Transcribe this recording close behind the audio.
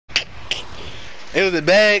It was a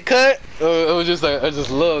bad cut, or it was just a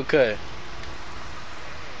little cut.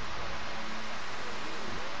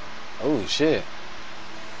 Oh shit!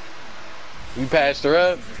 You patched her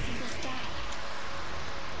up.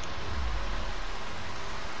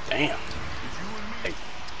 Damn. Hey.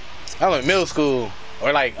 I was in middle school,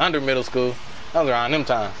 or like under middle school. I was around them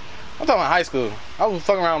times. I'm talking about high school. I was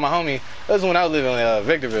fucking around with my homie. That was when I was living in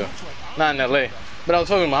Victorville, not in LA. But I was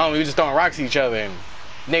talking with my homie. We was just throwing rocks at each other. And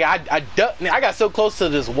nigga, I ducked. I got so close to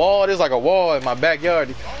this wall. There's like a wall in my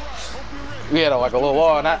backyard. We had like a little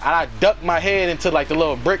wall, and I ducked my head into like the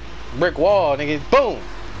little brick wall. Nigga, boom,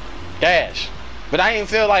 dash. But I ain't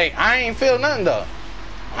feel nothing though.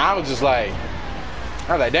 I was just like,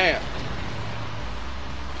 I was like, damn.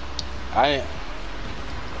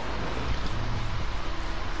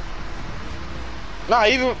 Nah,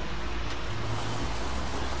 even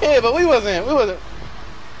yeah, but we wasn't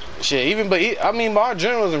shit. I mean, our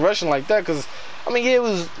journey wasn't rushing like that, cause I mean, yeah, it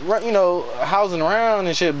was, you know, housing around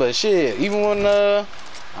and shit. But shit, even when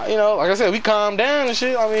you know, like I said, we calmed down and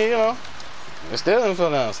shit. I mean, you know, it still didn't feel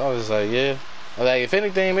nothing. So I was just like, yeah, like if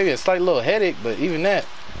anything, maybe a slight little headache, but even that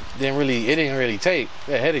didn't really take.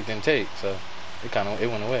 That headache didn't take, so it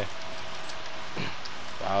went away.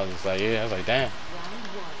 So I was just like, yeah, I was like, damn.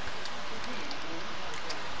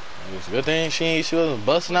 It's a good thing she wasn't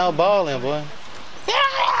busting out balling, boy.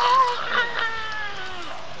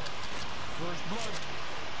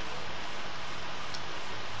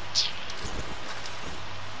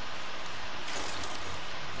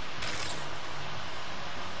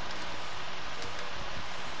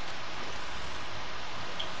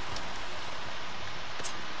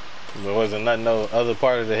 There wasn't nothing, no other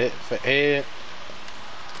part of the head.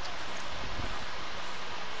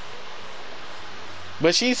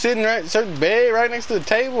 But she's sitting certain bed right next to the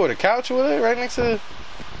table or the couch with her, right next to,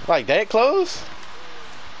 like, that close.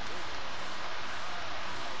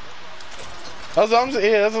 That's what I'm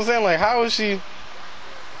saying. Yeah, that's what I'm saying. Like, how is she?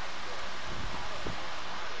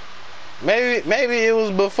 Maybe it was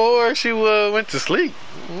before she went to sleep.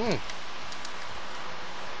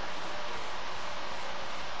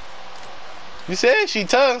 You said she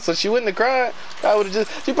tough, so she wouldn't have cried. I would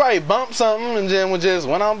have she probably bumped something and then would just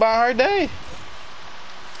went on by her day.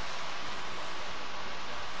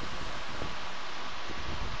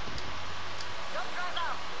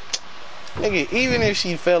 Nigga, even if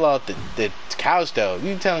she fell off the couch though,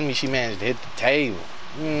 you telling me she managed to hit the table.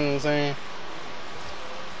 You know what I'm saying?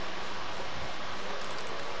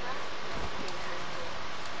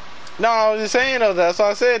 No, I was just saying though, that's what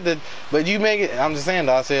I said. That, but you make it, I'm just saying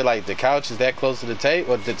though, I said like the couch is that close to the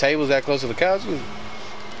table, or the table's that close to the couch.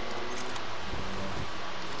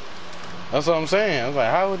 That's what I'm saying. I was like,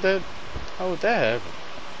 how would that happen?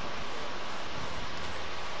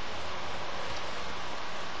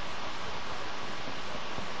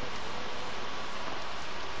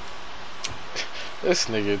 This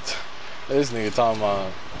nigga talking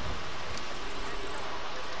about.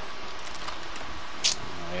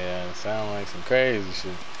 Yeah, it sound like some crazy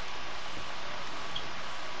shit.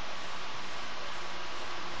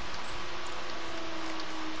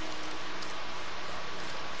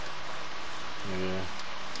 Yeah.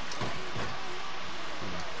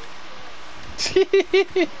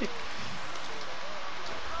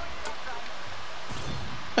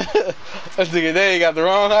 That nigga, they got the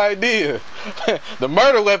wrong idea. The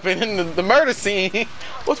murder weapon in the murder scene.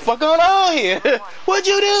 What's the fuck going on here? What'd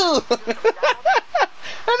you do?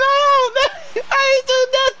 No, I ain't do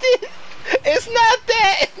nothing. It's not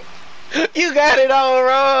that. You got it all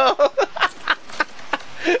wrong.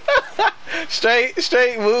 Straight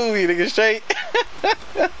movie, nigga. Straight.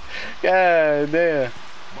 God damn.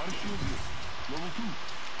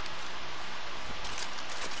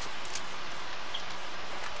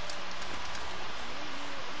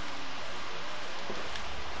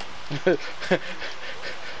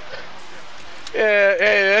 Yeah,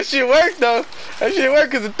 hey, that shit worked though. That shit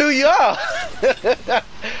worked because it threw you off.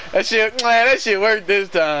 That shit worked this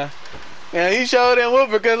time. Yeah, he showed him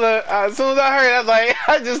whoop because as soon as I heard it, I was like,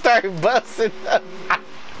 I just started busting up.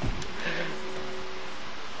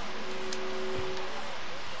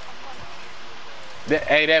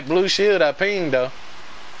 Hey, that blue shield I pinged though.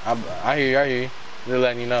 I hear you. Just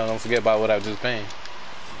letting you know. Don't forget about what I just pinged.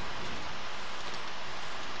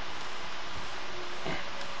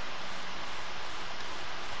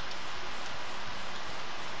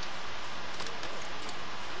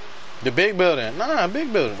 The big building. Nah,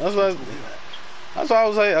 big building. That's what I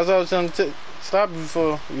was like. That's what I was trying to stop you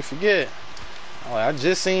before you forget. I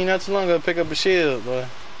just seen not too long ago pick up a shield, but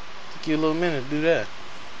took you a little minute to do that.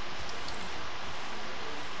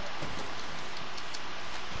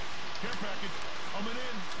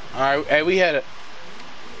 All right, hey, we had a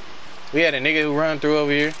nigga who run through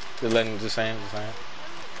over here. Just letting just saying.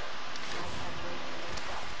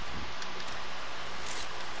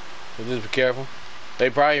 So just be careful. They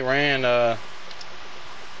probably ran that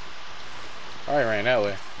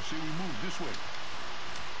way. See, we move this way.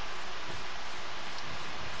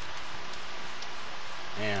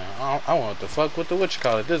 Yeah, I want to fuck with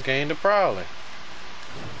the this game, the Prowler.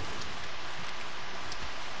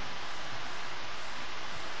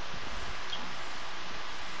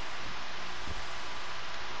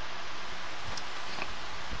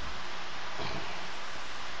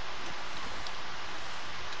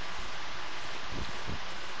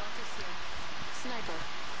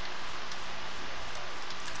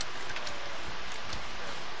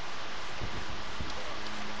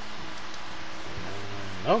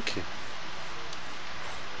 Okay.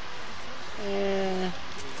 Yeah.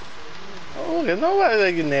 Oh, look, nobody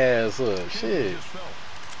taking their ass up. Shit.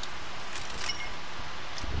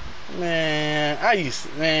 Man, I used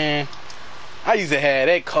to have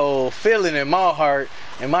that cold feeling in my heart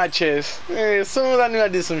and my chest. Man, as soon as I knew I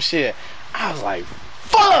did some shit, I was like,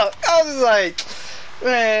 fuck! I was like,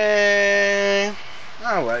 man.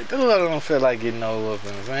 I was like, dude, I don't feel like getting no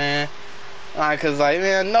whoopings, man. Cause like,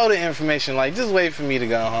 man, I know the information. Like, just wait for me to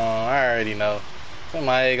go home. I already know.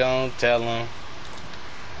 Somebody gonna tell them.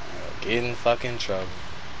 Get in fucking trouble.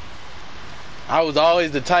 I was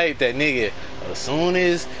always the type that nigga, as soon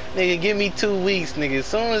as nigga give me 2 weeks, nigga, as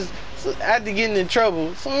soon as after getting in trouble,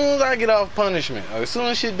 as soon as I get off punishment, or as soon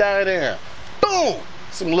as shit die down, boom,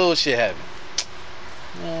 some little shit happen.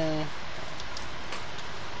 Man.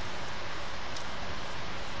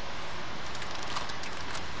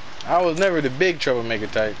 I was never the big troublemaker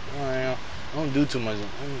type. I don't do too much.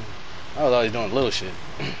 I was always doing little shit.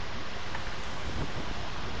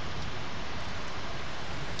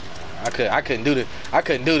 I couldn't do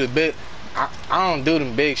the big. I don't do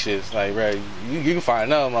them big shits. Like, bro, you can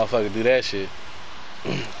find another motherfucker do that shit.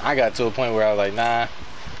 I got to a point where I was like, nah,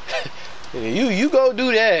 you go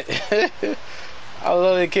do that. I was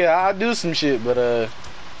only kid. I'll do some shit, but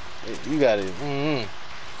you got it.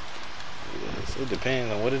 Yes, it depends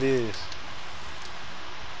on what it is.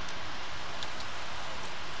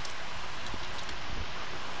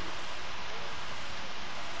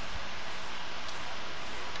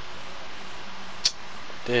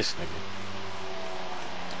 This nigga.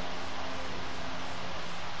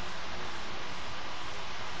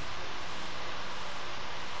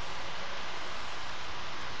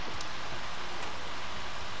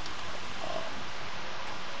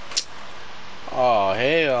 Oh,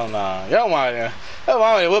 hell nah. Y'all might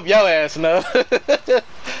whoop your ass enough.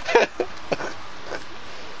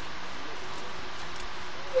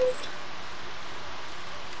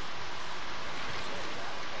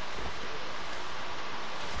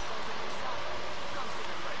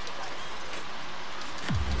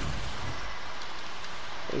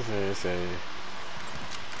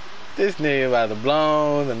 This nigga about to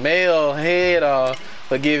blow the male head off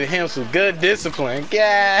for giving him some good discipline.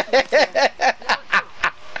 Yeah.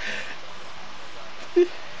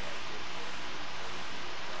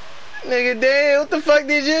 Nigga, damn, what the fuck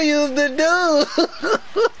did you used to do?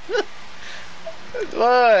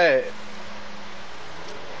 What?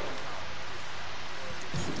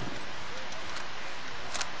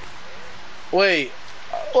 Wait.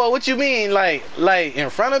 Well, what you mean? Like in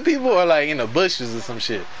front of people or like in the bushes or some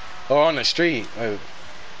shit? Or on the street?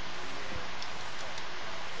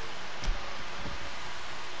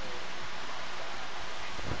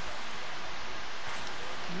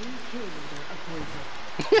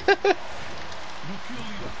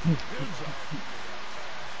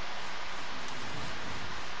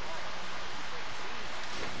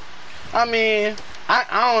 I mean,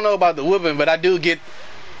 I don't know about the whooping, but I do get.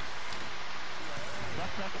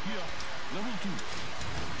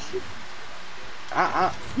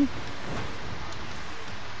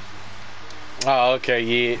 Oh, okay,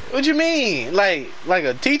 yeah. What you mean? Like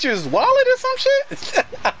a teacher's wallet or some shit?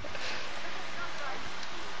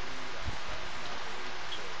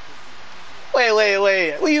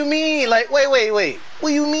 Wait. What do you mean? Like, wait. What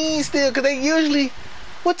do you mean still? Cause they usually,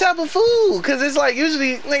 what type of food? Cause it's like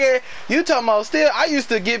usually, nigga, you talking about still. I used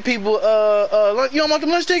to get people, you don't want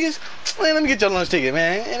them lunch tickets? Man, let me get your lunch ticket,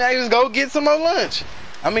 man. And I just go get some more lunch.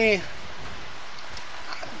 I mean.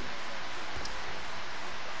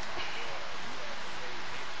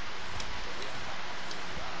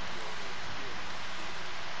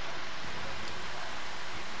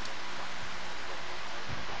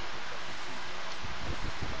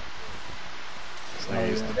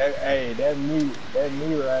 That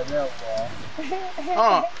me right now,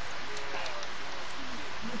 boy.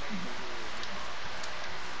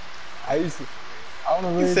 I used to.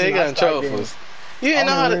 Only You say you reason I got started getting. trophies. You didn't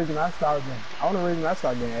know how Only to. reason I started getting. Only reason I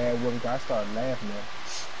started getting ad whooping because I started laughing at.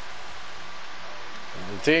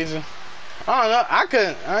 The teacher. I don't know. I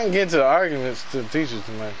didn't get into the arguments to the teachers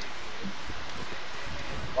too much.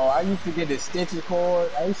 Oh, I used to get the stitches cord.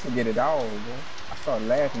 I used to get it all, bro. I started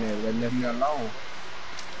laughing at it. They left me alone.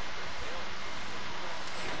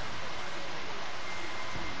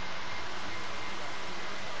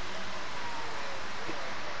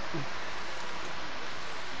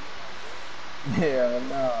 Yeah,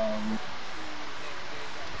 no.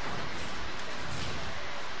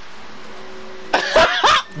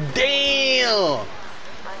 Damn.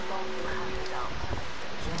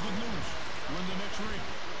 Some good news. We're in the next ring.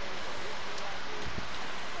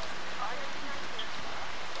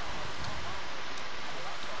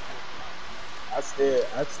 I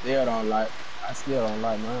still don't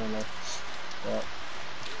like mine though. But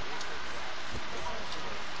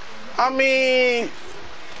I mean,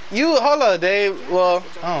 you hold up, Dave. Well,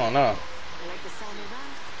 I don't know.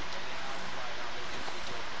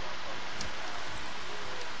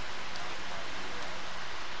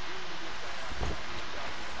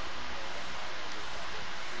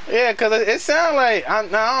 Yeah, cause it sound like I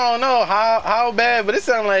don't know how bad, but it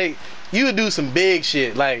sound like you would do some big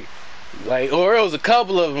shit, like or it was a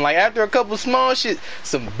couple of them. Like after a couple small shit,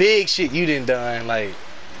 some big shit you didn't done. Like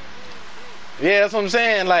yeah, that's what I'm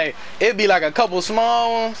saying. Like it'd be like a couple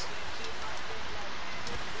small ones.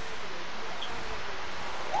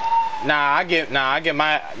 I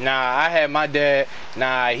had my dad.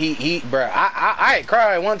 Bruh. I had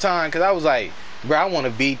cried one time because I was like, bruh, I want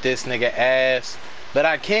to beat this nigga ass, but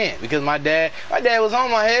I can't because my dad was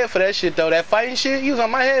on my head for that shit though. That fighting shit, he was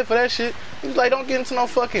on my head for that shit. He was like, don't get into no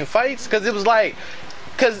fucking fights, because it was like,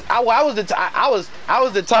 because I was the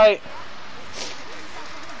type.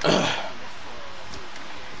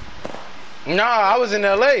 Nah, I was in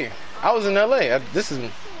LA. This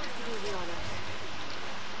is.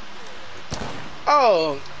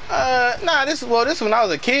 Oh, nah. This when I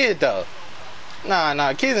was a kid though.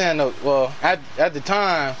 Nah. Kids ain't no. Well, at the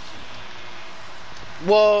time.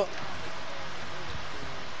 Well.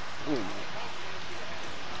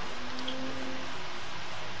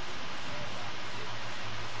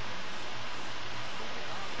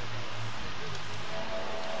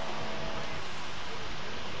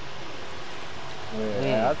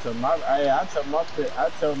 yeah, I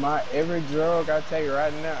took my every drug I take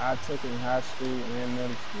right now. I took in high school and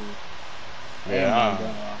middle school. And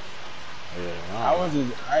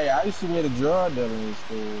I used to be a drug dealer in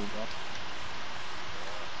school, bro.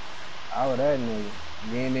 I was that nigga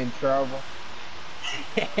getting in trouble.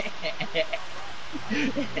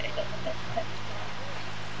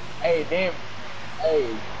 Hey, damn.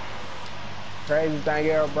 Hey, crazy thing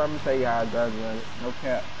ever, bro. Let me tell you how I graduated. No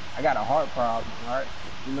cap. I got a heart problem, alright?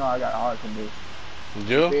 You know I got a heart condition.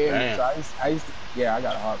 You? Damn. So I used to, yeah, I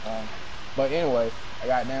got a heart problem. But anyway,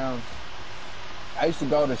 I used to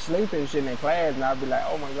go to sleep and shit in class, and I'd be like,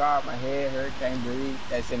 oh my God, my head hurt, can't breathe.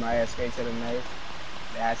 That's in my ass skate to the nurse.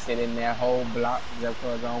 I sit in that whole block just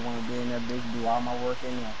because I don't want to be in that bitch, do all my work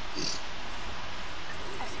in there.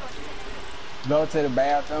 Go to the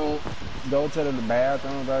bathroom, go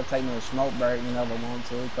take me a smoke break whenever I want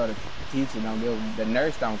to, because the teacher don't give, the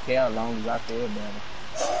nurse don't care as long as I feel better.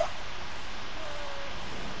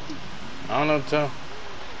 I don't know what to tell.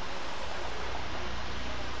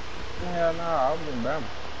 Hell no, I was in Bama,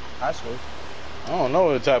 high school. I don't know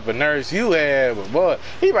what type of nurse you had, but boy,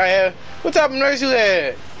 he probably had. What type of nurse you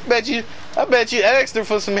had? I bet you asked her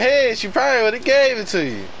for some head, she probably would have gave it to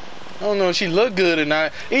you. I don't know if she looked good or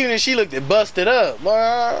not. Even if she looked busted up, boy,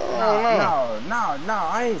 I don't know. No,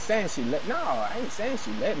 I ain't saying she let me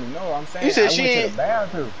know. I'm saying you said I she went to the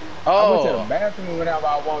bathroom. Oh. I went to the bathroom whenever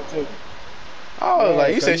I want to. Oh, yeah,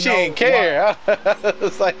 like you said she didn't care.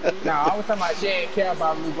 It's like I was talking about she didn't care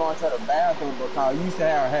about me going to the bathroom because you used to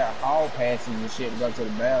have hall passes and shit to go to the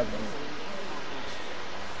bathroom.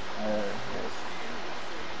 Yes.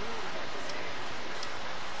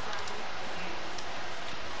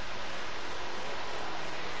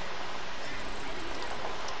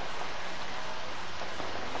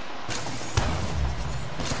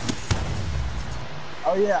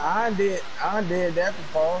 Oh yeah, I did that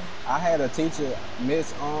before. I had a teacher,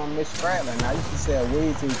 Miss Stratland. I used to sell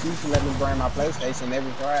weed to. She used to let me bring my PlayStation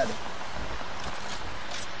every Friday.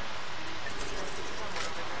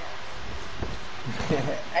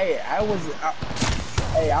 Hey, I was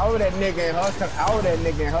that nigga in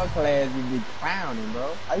her class would be clowning,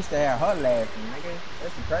 bro. I used to have her laughing, nigga.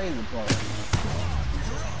 That's the crazy part.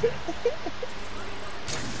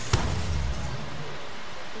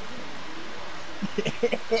 But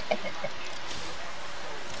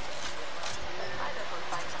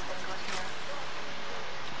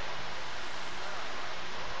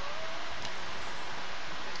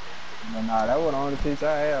nah, that was the only picture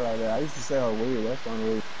I had like that. I used to say her weird. That's the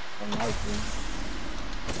only way I'm nice thing.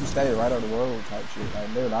 She stayed right on the road type shit. Like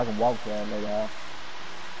literally, I can walk there and lay down.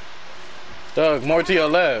 Doug, more to your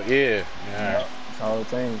left. Yeah. All right. That's the whole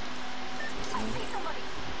thing.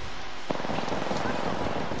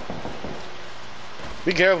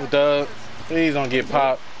 Be careful, Doug. Please don't get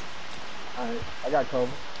popped. Alright, I got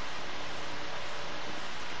cover.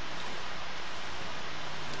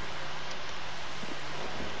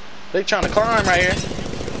 They trying to climb right here.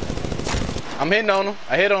 I'm hitting on them.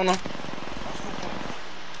 I hit on them.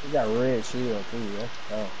 He got red shield too. That's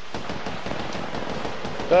tough.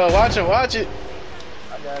 Doug, watch it. Watch it.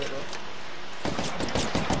 I got it though.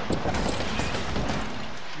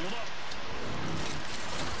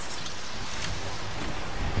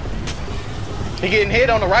 He getting hit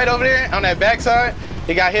on the right over there, on that backside.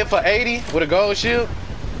 He got hit for 80 with a gold shield.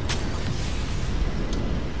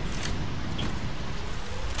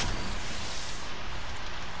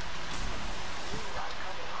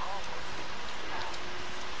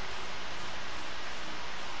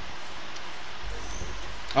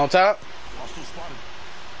 On top. Hostile spotted.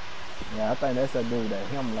 Yeah, I think that's that dude that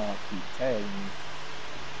Hemlock keep tagging me.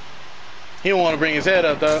 He don't want to bring his head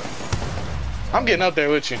up, though. I'm getting up there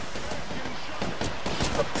with you.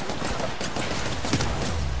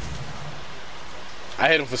 I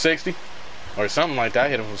hit him for 60 or something like that. I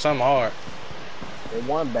hit him for something hard. There's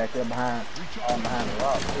one back there behind the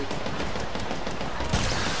rock too.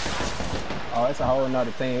 Oh, it's a whole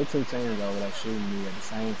nother thing. It's two teams over there shooting me at the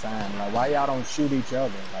same time. Like, why y'all don't shoot each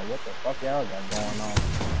other? Like, what the fuck y'all got going on?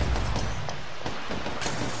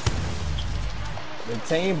 The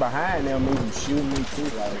team behind them even shooting me too.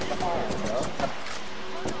 Like, come on, bro.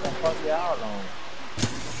 What the fuck y'all on?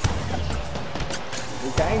 We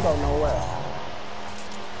can't go nowhere.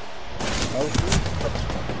 No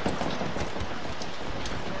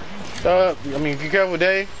shoot. I mean, be careful,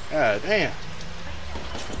 Dave. God damn.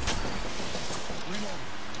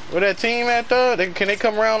 Where that team at, though? Can they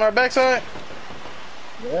come around our backside?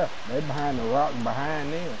 Yeah, they behind the rock and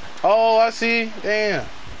behind them. Oh, I see. Damn.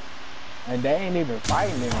 And they ain't even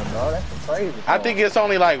fighting them, bro. That's the crazy I part. think it's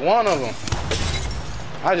only like one of them.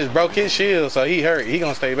 I just broke his shield, so he hurt. He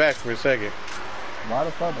gonna stay back for a second. Why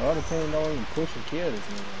the fuck the other team don't even push and kill this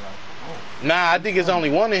nigga? Like, oh. Nah, I think it's only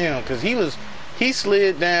one of him, cause he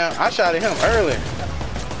slid down. I shot at him early.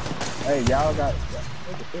 Hey, y'all got,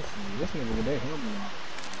 look at this nigga. This nigga with that helmet on.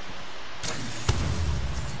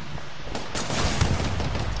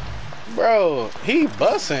 Bro, he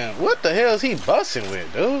busting. What the hell is he busting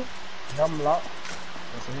with, dude? Hemlock.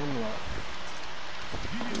 That's a hemlock.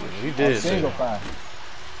 He did. Single fire.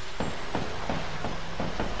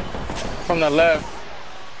 From the left.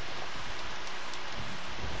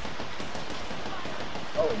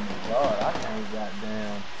 Oh my god, I can't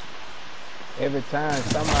goddamn. Every time I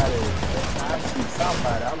see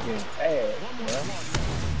somebody, I'm getting tagged, bro.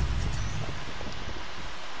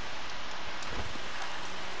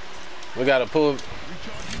 We gotta pull.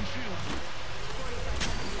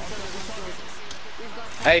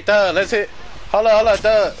 Hey, Thug, let's hit. Hold up,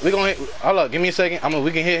 Thug. We gonna hit. Hold up, give me a second.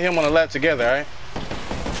 We can hit him on the left together, all right?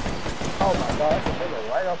 Oh my god, that's a nigga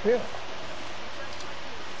right up here.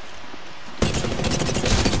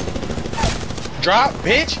 Drop,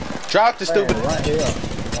 bitch. Drop the stupid. Man, right here.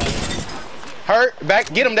 Hurt.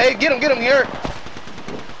 Back. Get him, Dave. Get him. He hurt.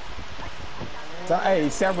 So, hey,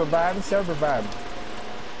 self-reviving.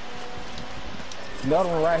 Another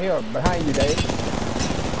one right here, behind you, Dave.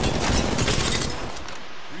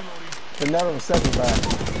 Another one self-reviving.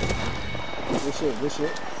 Good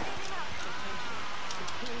shit.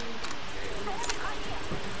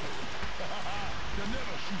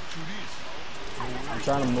 I'm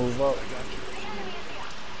trying to move up.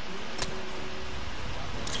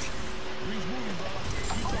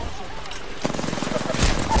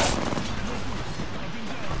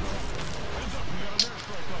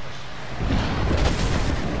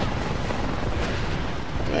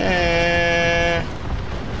 Man.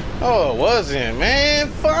 Oh, it wasn't,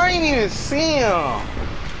 man. I didn't even see him.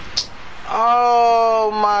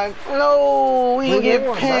 Oh my, no, we didn't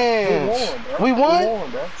get pinned. We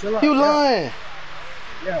won? You lying?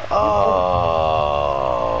 Yeah.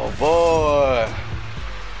 Oh boy.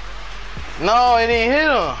 No, it didn't hit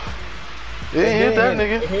him. It didn't hit that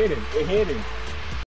nigga. It hit him.